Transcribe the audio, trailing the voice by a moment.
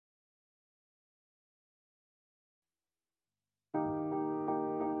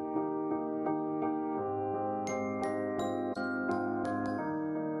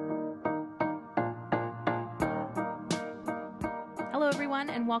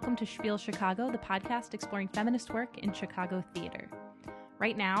everyone, and welcome to Spiel Chicago, the podcast exploring feminist work in Chicago theater.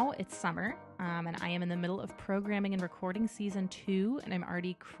 Right now, it's summer, and I am in the middle of programming and recording season 2, and I'm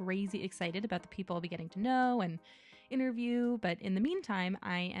already crazy excited about the people I'll be getting to know and interview. But in the meantime,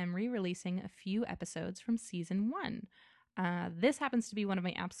 I am re-releasing a few episodes from season 1. This happens to be one of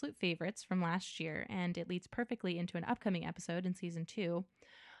my absolute favorites from last year, and it leads perfectly into an upcoming episode in season 2.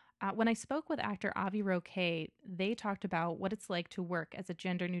 When I spoke with actor Avi Roque, they talked about what it's like to work as a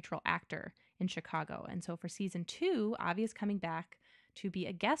gender-neutral actor in Chicago. And so for season 2, Avi is coming back to be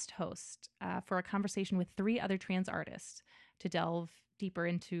a guest host for a conversation with 3 other trans artists to delve deeper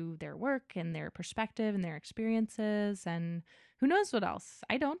into their work and their perspective and their experiences and who knows what else.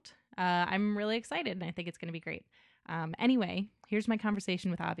 I don't. I'm really excited, and I think it's going to be great. Anyway, here's my conversation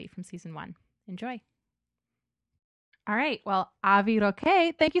with Avi from season 1. Enjoy. All right. Well, Avi Roque,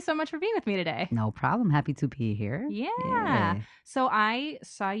 thank you so much for being with me today. No problem. Happy to be here. Yeah. So I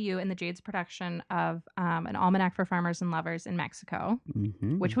saw you in the Jades production of An Almanac for Farmers and Lovers in Mexico,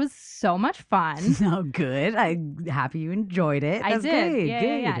 which was so much fun. So good. I'm happy you enjoyed it. I That's did. Good.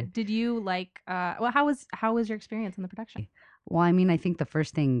 Yeah. Did you like? How was your experience in the production? Well, I mean, I think the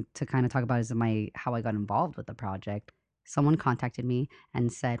first thing to kind of talk about is how I got involved with the project. Someone contacted me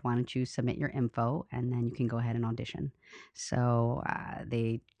and said, "Why don't you submit your info and then you can go ahead and audition?" So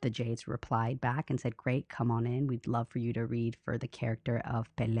the Jades replied back and said, "Great, come on in. We'd love for you to read for the character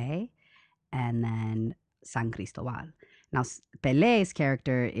of Pelé and then San Cristobal." Now, Pelé's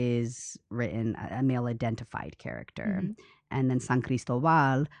character is written a male identified character, and then San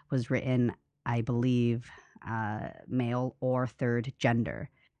Cristobal was written, I believe, male or third gender.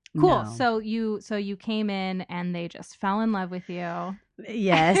 Cool. No. So you came in and they just fell in love with you.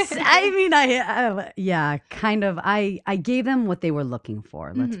 Yes. I mean, yeah, kind of. I gave them what they were looking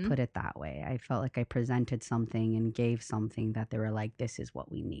for. Let's put it that way. I felt like I presented something and gave something that they were like, this is what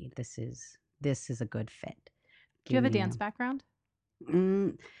we need. This is a good fit. Do you have a dance background?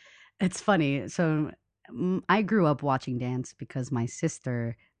 It's funny. So I grew up watching dance because my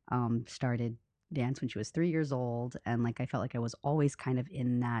sister started dance when she was 3 years old, and like I felt like I was always kind of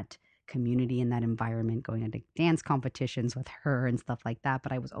in that community, in that environment, going into dance competitions with her and stuff like that.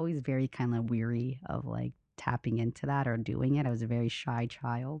 But I was always very kind of weary of like tapping into that or doing it. I was a very shy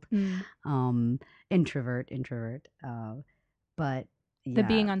child, introvert. But yeah. The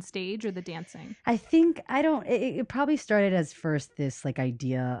being on stage or the dancing? I think it probably started as first this like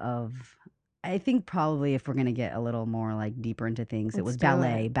idea of, I think probably if we're going to get a little more like deeper into things, it was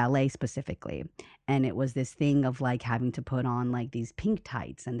ballet specifically. And it was this thing of like having to put on like these pink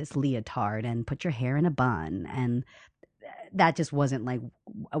tights and this leotard and put your hair in a bun. And that just was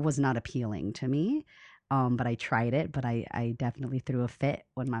not appealing to me. But I tried it, but I definitely threw a fit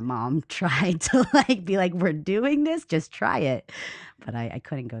when my mom tried to like be like, "We're doing this, just try it." But I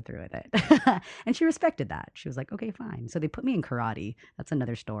couldn't go through with it. And she respected that. She was like, "Okay, fine." So they put me in karate. That's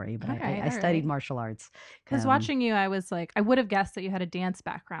another story. But I studied martial arts. Because watching you, I was like, I would have guessed that you had a dance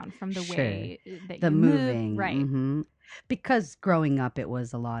background from the way that you moving. Moved. Right. Mm-hmm. Because growing up, it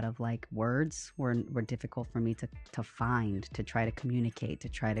was a lot of like words were difficult for me to find, to try to communicate, to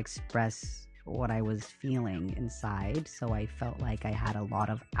try to express what I was feeling inside. So I felt like I had a lot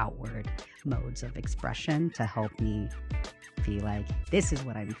of outward modes of expression to help me feel like this is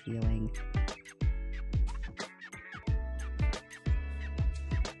what I'm feeling.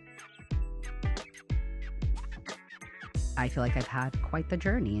 I feel like I've had quite the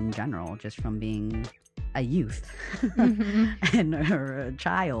journey in general, just from being a youth and or a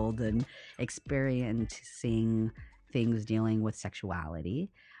child and experiencing things dealing with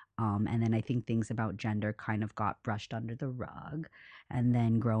sexuality. And then I think things about gender kind of got brushed under the rug. And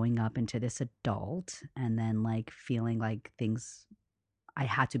then growing up into this adult and then like feeling like I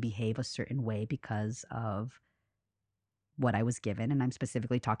had to behave a certain way because of what I was given. And I'm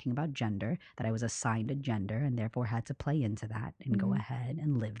specifically talking about gender, that I was assigned a gender and therefore had to play into that and go ahead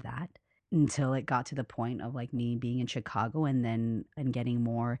and live that. Until it got to the point of like me being in Chicago and getting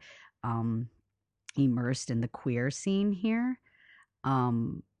more immersed in the queer scene here.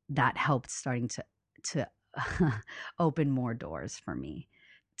 That helped starting to open more doors for me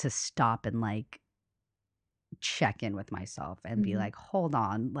to stop and like check in with myself and be like, hold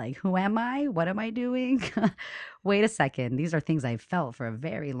on, like, who am I? What am I doing? Wait a second. These are things I've felt for a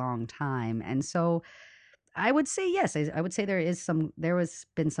very long time. And so I would say, yes, I would say there has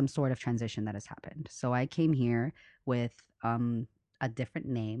been some sort of transition that has happened. So I came here with a different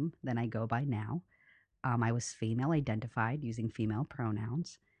name than I go by now. I was female identified using female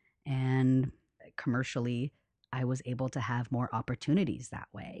pronouns. And commercially, I was able to have more opportunities that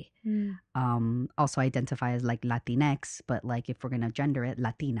way. Mm. Also identify as like Latinx, but like if we're going to gender it,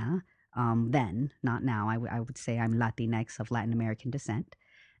 Latina, then, not now. I would say I'm Latinx of Latin American descent.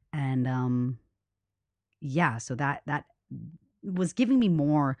 And yeah, so that was giving me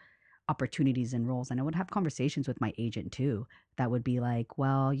more opportunities and roles. And I would have conversations with my agent too that would be like,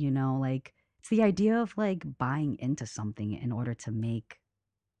 well, like it's the idea of like buying into something in order to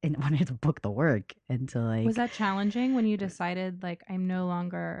book the work and to Was like, that challenging when you decided like I'm no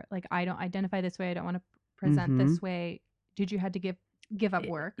longer like I don't identify this way, I don't want to present mm-hmm. this way? Did you had to give up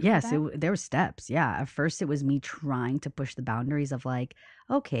work for Yes, that? there were steps. Yeah. At first, it was me trying to push the boundaries of like,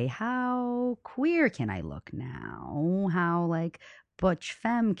 okay, how queer can I look now? How like butch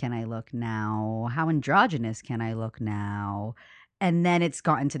femme can I look now? How androgynous can I look now? And then it's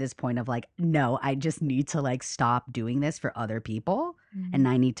gotten to this point of like, no, I just need to like stop doing this for other people and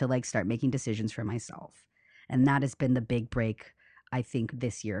I need to like start making decisions for myself. And that has been the big break, I think,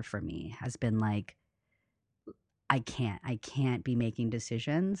 this year for me has been like, I can't be making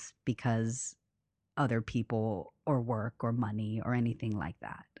decisions because other people or work or money or anything like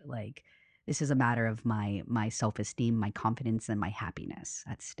that. Like this is a matter of my self-esteem, my confidence and my happiness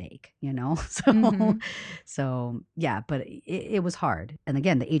at stake, So Mm-hmm. so yeah, but it was hard. And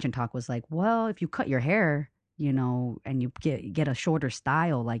again, the agent talk was like, well, if you cut your hair, and you get a shorter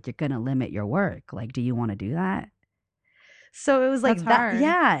style, like you're going to limit your work. Like, do you want to do that? So it was That's like that. hard.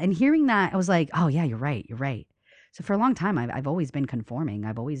 Yeah. And hearing that, I was like, oh, yeah, you're right. You're right. So for a long time, I've always been conforming.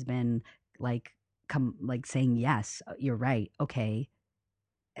 I've always been like, like saying, yes, you're right. Okay.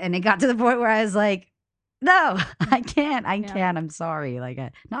 And it got to the point where I was like, no, I can't. I Yeah. can't. I'm sorry. Like,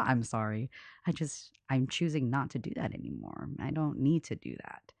 not I'm sorry. I'm choosing not to do that anymore. I don't need to do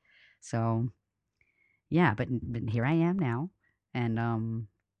that. So yeah, but here I am now. And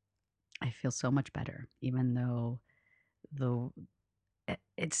I feel so much better, even though the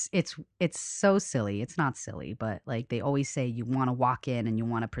it's so silly. It's not silly, but like they always say you want to walk in and you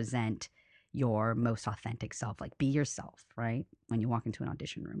want to present your most authentic self, like be yourself, right? When you walk into an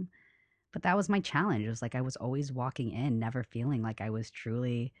audition room. But that was my challenge. It was like I was always walking in never feeling like I was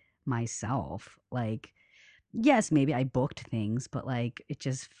truly myself. Like yes, maybe I booked things, but like it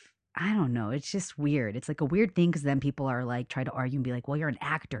just I don't know. It's just weird. It's like a weird thing because then people are like try to argue and be like, "Well, you're an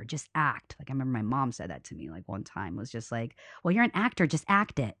actor, just act." Like I remember my mom said that to me like one time. It was just like, "Well, you're an actor, just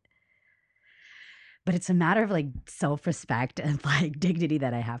act it." But it's a matter of like self-respect and like dignity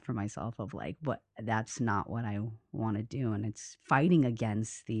that I have for myself of like what that's not what I want to do, and it's fighting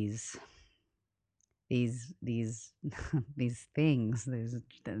against these these things. There's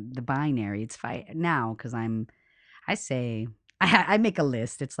the binary. It's fight now because I say I make a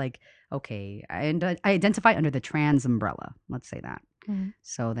list. It's like okay, I identify under the trans umbrella. Let's say that. Mm-hmm.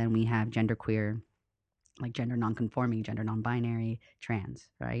 So then we have genderqueer, like gender nonconforming, gender non-binary, trans,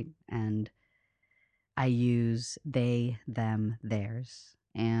 right? And I use they, them, theirs,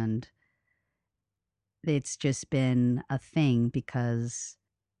 and it's just been a thing because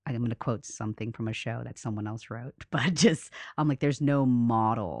I'm going to quote something from a show that someone else wrote, but just I'm like, there's no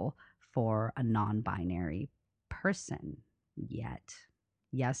model for a non-binary person yet.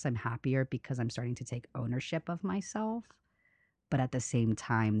 Yes, I'm happier because I'm starting to take ownership of myself, but at the same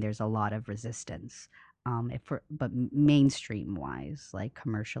time, there's a lot of resistance. But mainstream wise, like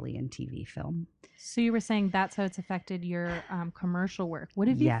commercially in TV film. So you were saying that's how it's affected your commercial work. What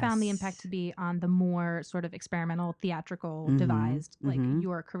have you found the impact Yes. to be on the more sort of experimental, theatrical, Mm-hmm. devised, like Mm-hmm.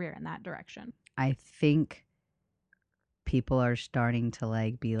 your career in that direction? I think people are starting to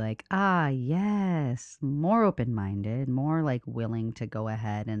like be like, ah, yes, more open minded, more like willing to go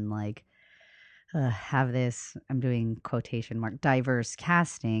ahead and like have this. I'm doing quotation mark diverse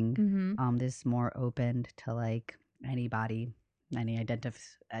casting. Mm-hmm. This more open to like anybody, any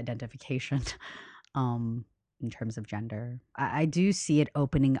identification. In terms of gender, I do see it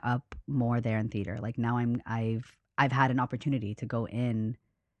opening up more there in theater. Like now, I've had an opportunity to go in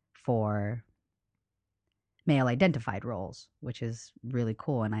for male identified roles, which is really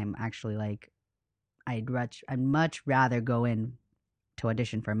cool. And I'm actually like, I'd much rather go in to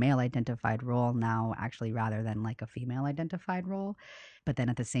audition for a male identified role now, actually, rather than like a female identified role. But then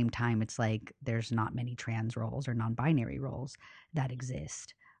at the same time, it's like there's not many trans roles or non binary roles that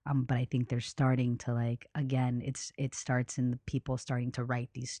exist. But I think they're starting to like again. It starts in the people starting to write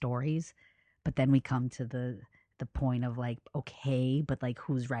these stories, but then we come to the point of like okay, but like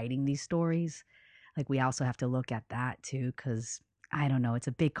who's writing these stories? Like we also have to look at that too, because I don't know. It's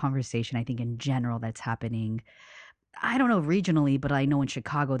a big conversation. I think in general that's happening. I don't know regionally, but I know in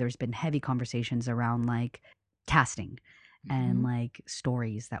Chicago there's been heavy conversations around like casting and like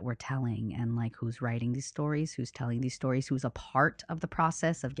stories that we're telling, and like who's writing these stories, who's telling these stories, who's a part of the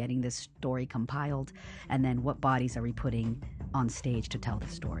process of getting this story compiled, and then what bodies are we putting on stage to tell the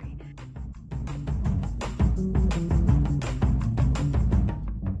story.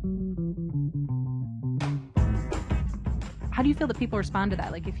 How do you feel that people respond to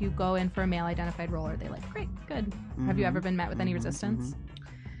that? Like if you go in for a male identified role, are they like, great, good? Have you ever been met with any resistance?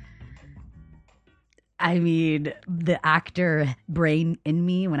 I mean, the actor brain in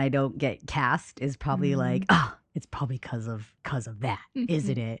me when I don't get cast is probably like, oh, it's probably because of that,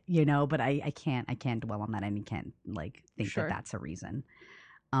 isn't it? You know, but I can't dwell on that, and you can't like think that that's a reason.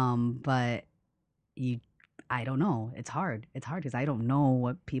 But I don't know. It's hard because I don't know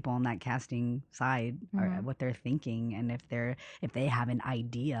what people on that casting side are, what they're thinking, and if they have an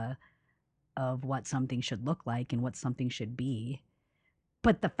idea of what something should look like and what something should be.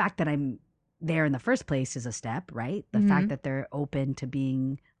 But the fact that I'm there in the first place is a step, right? The fact that they're open to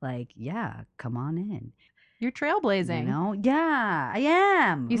being like, yeah, come on in. You're trailblazing. You know? Yeah, I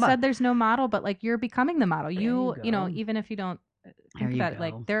am. You said there's no model, but like you're becoming the model. You know, even if you don't think about it,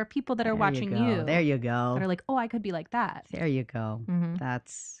 like there are people that are watching you. There you go. That are like, oh, I could be like that. There you go.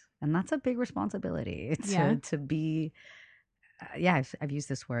 That's a big responsibility to be. I've used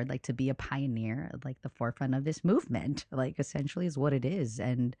this word, like to be a pioneer, like the forefront of this movement, like essentially is what it is.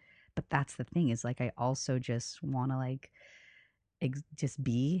 But that's the thing, is like I also just want to like just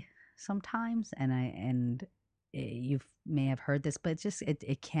be sometimes, and you may have heard this, but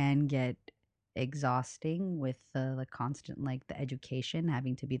it can get exhausting with the constant, like the education,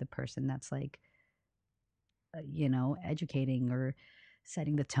 having to be the person that's like educating or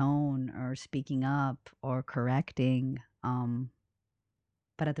setting the tone or speaking up or correcting,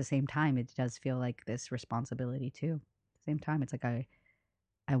 but at the same time it does feel like this responsibility too. At the same time, it's like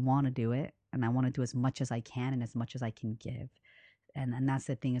I want to do it, and I want to do as much as I can and as much as I can give. And that's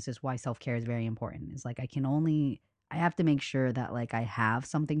the thing, is just why self-care is very important. It's like I have to make sure that like I have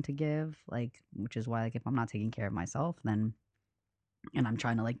something to give, like, which is why like if I'm not taking care of myself, then, and I'm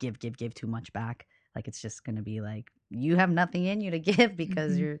trying to like give too much back, like it's just going to be like you have nothing in you to give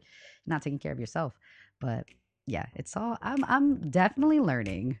because you're not taking care of yourself. But yeah, it's all, I'm definitely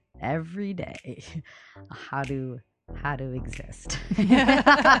learning every day how to exist. Me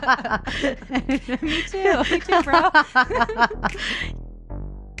too, bro.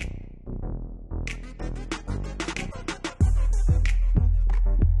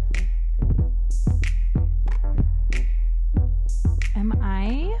 Am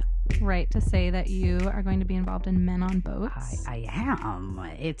I right to say that you are going to be involved in Men on Boats? I am.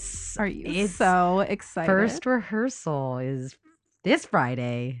 Are you so excited? First rehearsal is this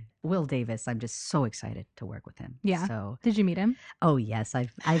Friday. Will Davis, I'm just so excited to work with him. Yeah. So, did you meet him? Oh yes,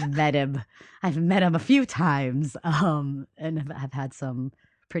 I've met him. I've met him a few times, and I've had some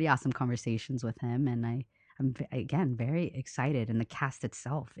pretty awesome conversations with him. And I'm again very excited. And the cast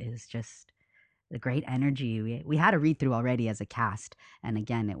itself is just the great energy. We had a read through already as a cast, and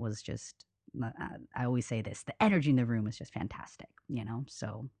again, it was just. I always say this: the energy in the room is just fantastic.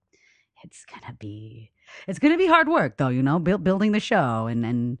 So. It's gonna be hard work, though. Building the show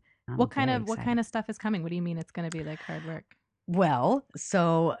and what kind of stuff is coming? What do you mean it's gonna be like hard work? Well,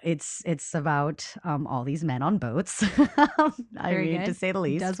 so it's about all these men on boats. To say the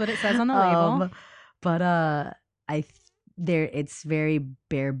least, does what it says on the label. But it's very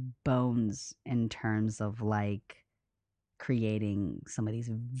bare bones in terms of like creating some of these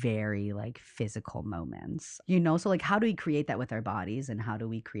very like physical moments, so like how do we create that with our bodies, and how do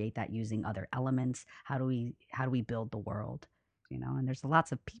we create that using other elements? How do we build the world, and there's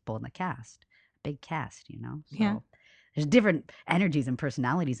lots of people in the cast, big cast, so there's different energies and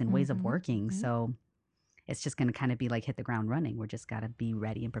personalities and ways of working. So it's just going to kind of be like hit the ground running. We're just got to be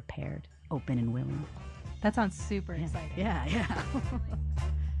ready and prepared, open and willing. That sounds super exciting. Yeah.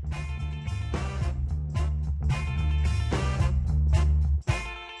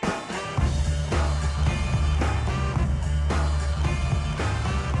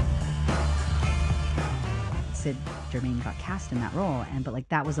 Sid Germain got cast in that role, but like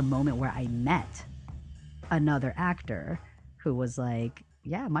that was a moment where I met another actor who was like,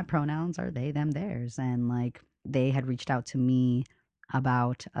 yeah, my pronouns are they, them, theirs. And like they had reached out to me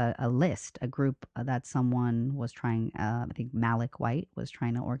about a group that someone was trying, I think Malik White was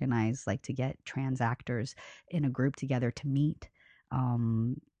trying to organize, like to get trans actors in a group together to meet.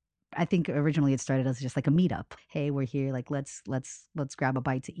 I think originally it started as just like a meetup. Hey, we're here, like let's grab a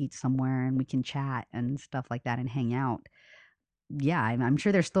bite to eat somewhere and we can chat and stuff like that and hang out. Yeah, I'm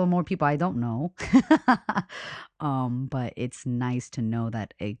sure there's still more people I don't know. But it's nice to know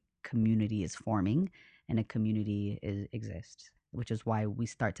that a community is forming in a community exists, which is why we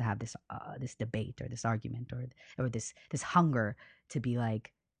start to have this debate or this argument or this hunger to be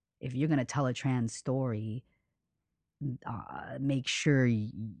like, if you're gonna tell a trans story, make sure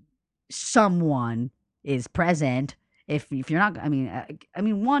someone is present. If you're not, I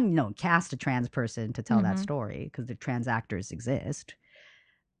mean, one, cast a trans person to tell that story because the trans actors exist,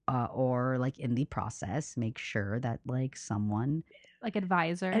 or like in the process, make sure that like someone, like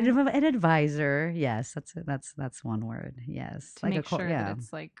advisor, an advisor. Yes, that's one word. Yes, to like make sure that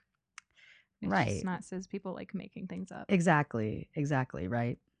it's like it's right. just not says people like making things up. Exactly,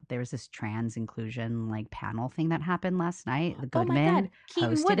 right. There was this trans inclusion like panel thing that happened last night. The Goodman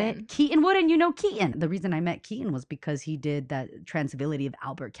hosted it. Keaton Wooden, Keaton. The reason I met Keaton was because he did that Transibility of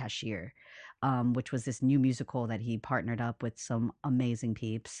Albert Cashier, which was this new musical that he partnered up with some amazing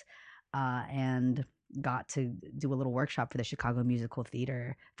peeps, and got to do a little workshop for the Chicago Musical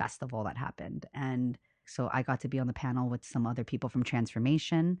Theater Festival that happened. And so I got to be on the panel with some other people from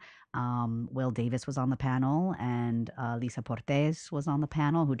Transformation. Will Davis was on the panel, and Lisa Portes was on the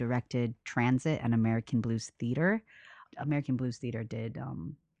panel, who directed Transit and American Blues Theater. American Blues Theater did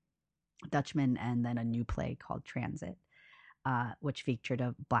Dutchman and then a new play called Transit, which featured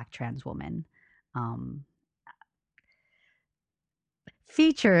a Black trans woman.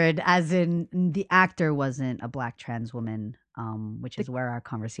 Featured as in the actor wasn't a Black trans woman, which is where our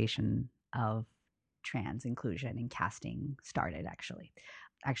conversation of trans inclusion and casting started.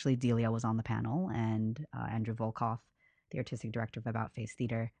 Actually Delia was on the panel, and Andrew Volkoff, the artistic director of About Face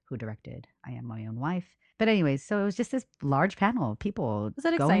Theater, who directed I Am My Own Wife. But anyways, so it was just this large panel of people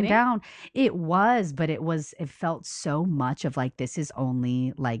going exciting? Down. It was, but it felt so much of like, this is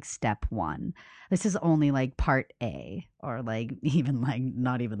only like step one. This is only like part A, or like even like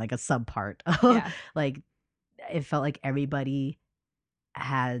not even like a sub part. Yeah. Like it felt like everybody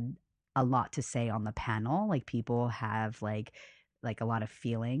had a lot to say on the panel. Like people have like a lot of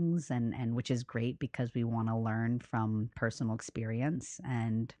feelings, and which is great because we want to learn from personal experience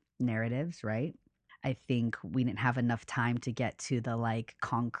and narratives, right? I think we didn't have enough time to get to the like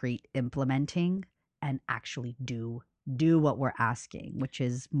concrete implementing and actually do what we're asking, which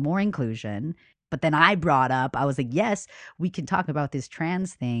is more inclusion. But then I was like, yes, we can talk about this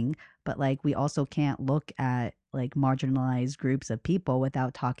trans thing, but like we also can't look at like marginalized groups of people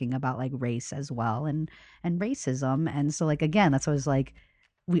without talking about like race as well, and racism. And so like, again, that's what I was like,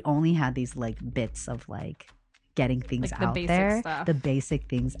 we only had these like bits of like getting things like out there, the basic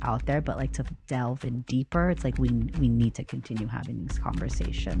things out there, but like to delve in deeper, it's like we need to continue having these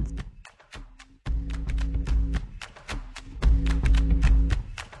conversations.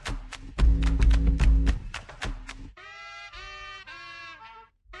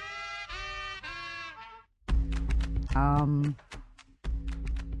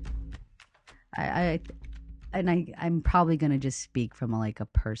 I'm probably gonna just speak from a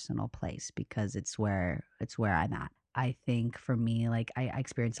personal place because it's where I'm at. I think for me, like I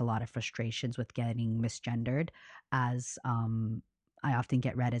experience a lot of frustrations with getting misgendered, as I often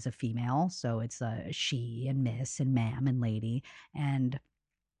get read as a female, so it's a she and miss and ma'am and lady. And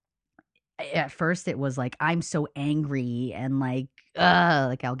at first it was like, I'm so angry and like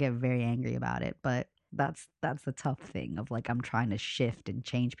I'll get very angry about it, but that's the tough thing of like, I'm trying to shift and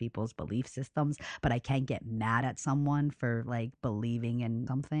change people's belief systems, but I can't get mad at someone for like believing in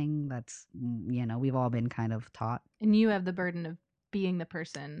something that's, we've all been kind of taught. And you have the burden of being the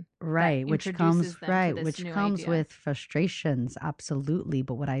person, right, which comes idea. With frustrations, absolutely.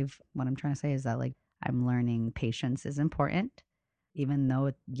 But what I'm trying to say is that like, I'm learning patience is important, even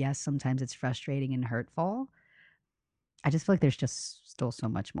though yes, sometimes it's frustrating and hurtful. I just feel like there's just still so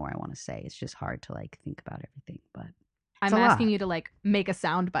much more I want to say. It's just hard to like think about everything, but I'm asking you to like make a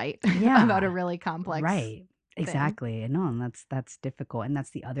sound bite about a really complex right. Exactly. No, and that's difficult. And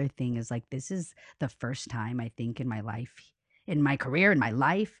that's the other thing is like, this is the first time I think in my life, in my career, in my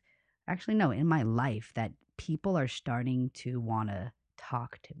life, actually, no, in my life, that people are starting to want to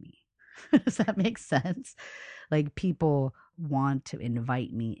talk to me. Does that make sense? Like people want to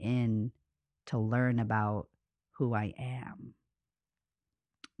invite me in to learn about who I am.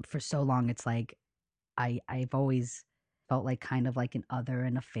 For so long, it's like I've always felt like kind of like an other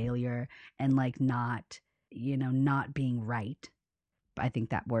and a failure, and like not being right. I think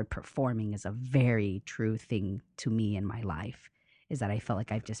that word performing is a very true thing to me in my life, is that I felt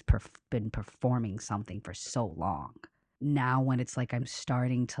like I've just been performing something for so long. Now when it's like I'm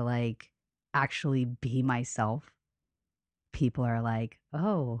starting to like actually be myself, people are like,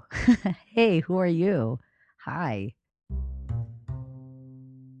 oh, hey, who are you? Hi.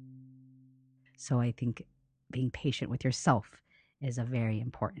 So I think being patient with yourself is a very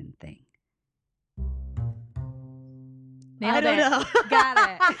important thing. Nailed I don't it. know. Got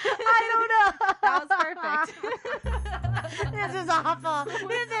it. I don't know. That was perfect. This is awful.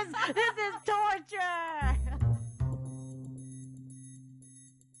 This is torture.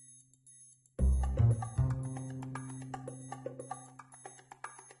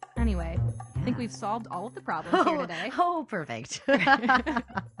 Anyway, I think we've solved all of the problems here today. Oh, perfect. But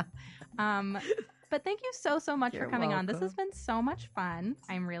thank you so much You're for coming on. This welcome. has been so much fun.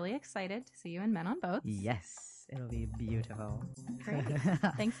 I'm really excited to see you in Men on Boats. Yes, it'll be beautiful. Great.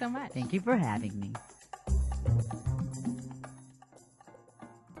 Thanks so much. Thank you for having me.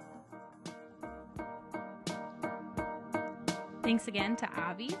 Thanks again to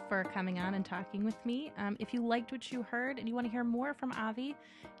Avi for coming on and talking with me. If you liked what you heard and you want to hear more from Avi,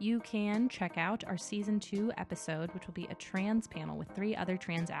 you can check out our season 2 episode, which will be a trans panel with 3 other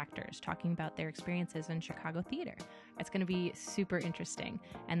trans actors talking about their experiences in Chicago theater. It's going to be super interesting,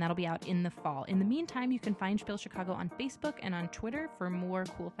 and that'll be out in the fall. In the meantime, you can find Spiel Chicago on Facebook and on Twitter for more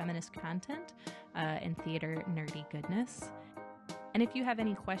cool feminist content and theater nerdy goodness. And if you have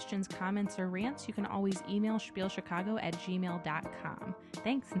any questions, comments, or rants, you can always email spielchicago@gmail.com.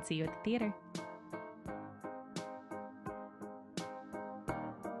 Thanks, and see you at the theater.